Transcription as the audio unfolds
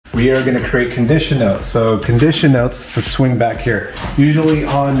we are going to create condition notes. So condition notes, let's swing back here. Usually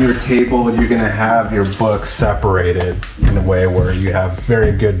on your table, you're going to have your books separated in a way where you have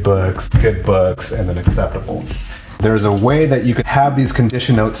very good books, and then acceptable. There's a way that you could have these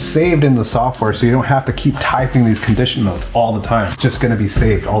condition notes saved in the software so you don't have to keep typing these condition notes all the time. It's just going to be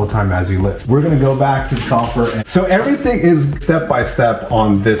saved all the time as you list. We're going to go back to the software. So everything is step by step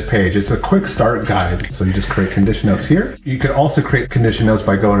on this page. It's a quick start guide. So you just create condition notes here. You could also create condition notes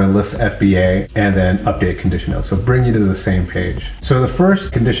by going to list FBA and then update condition notes. So bring you to the same page. So the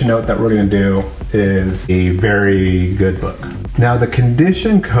first condition note that we're going to do is a very good book. Now the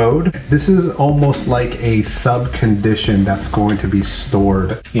condition code, this is almost like a sub-condition that's going to be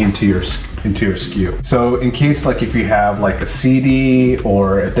stored into your SKU. So in case like if you have like a CD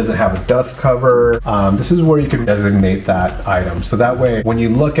or it doesn't have a dust cover, this is where you can designate that item. So that way, when you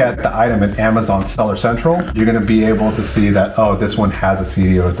look at the item in Amazon Seller Central, you're going to be able to see that, oh, this one has a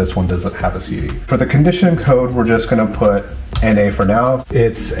CD or this one doesn't have a CD. For the condition code, we're just going to put NA for now.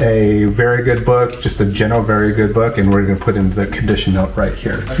 It's a very good book, just a general very good book, and we're going to put in the condition note right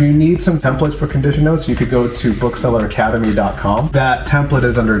here. If you need some templates for condition notes, you could go to bookselleracademy.com. That template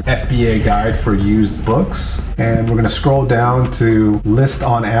is under FBA guide for used books, and we're going to scroll down to list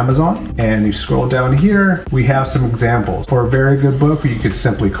on Amazon, and you scroll down here, we have some examples. For a very good book, you could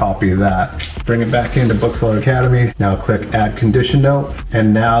simply copy that, bring it back into Bookseller Academy. Now click add condition note,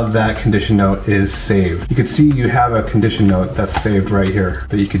 and now that condition note is saved. You can see you have a condition note that's saved right here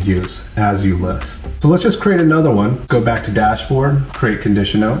that you could use as you list. So let's just create another one. Go back to dashboard, create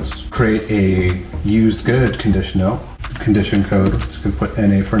condition notes, create a used good condition note, condition code, just gonna put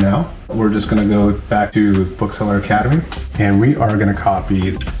NA for now. We're just gonna go back to Bookseller Academy and we are gonna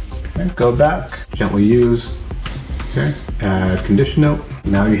copy, okay, go back, gently use, okay, add condition note.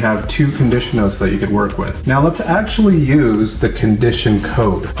 Now you have two condition notes that you could work with. Now let's actually use the condition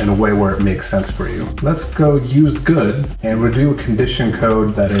code in a way where it makes sense for you. Let's go use good and we'll do a condition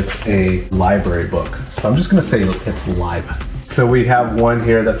code that it's a library book. So I'm just gonna say it's lib. So we have one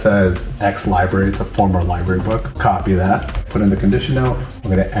here that says X library, it's a former library book. Copy that, put in the condition note.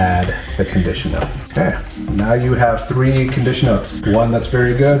 We're gonna add the condition note. Okay, now you have three condition notes. One that's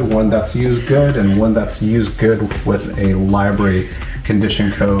very good, one that's used good, and one that's used good with a library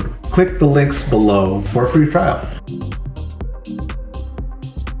condition code. Click the links below for a free trial.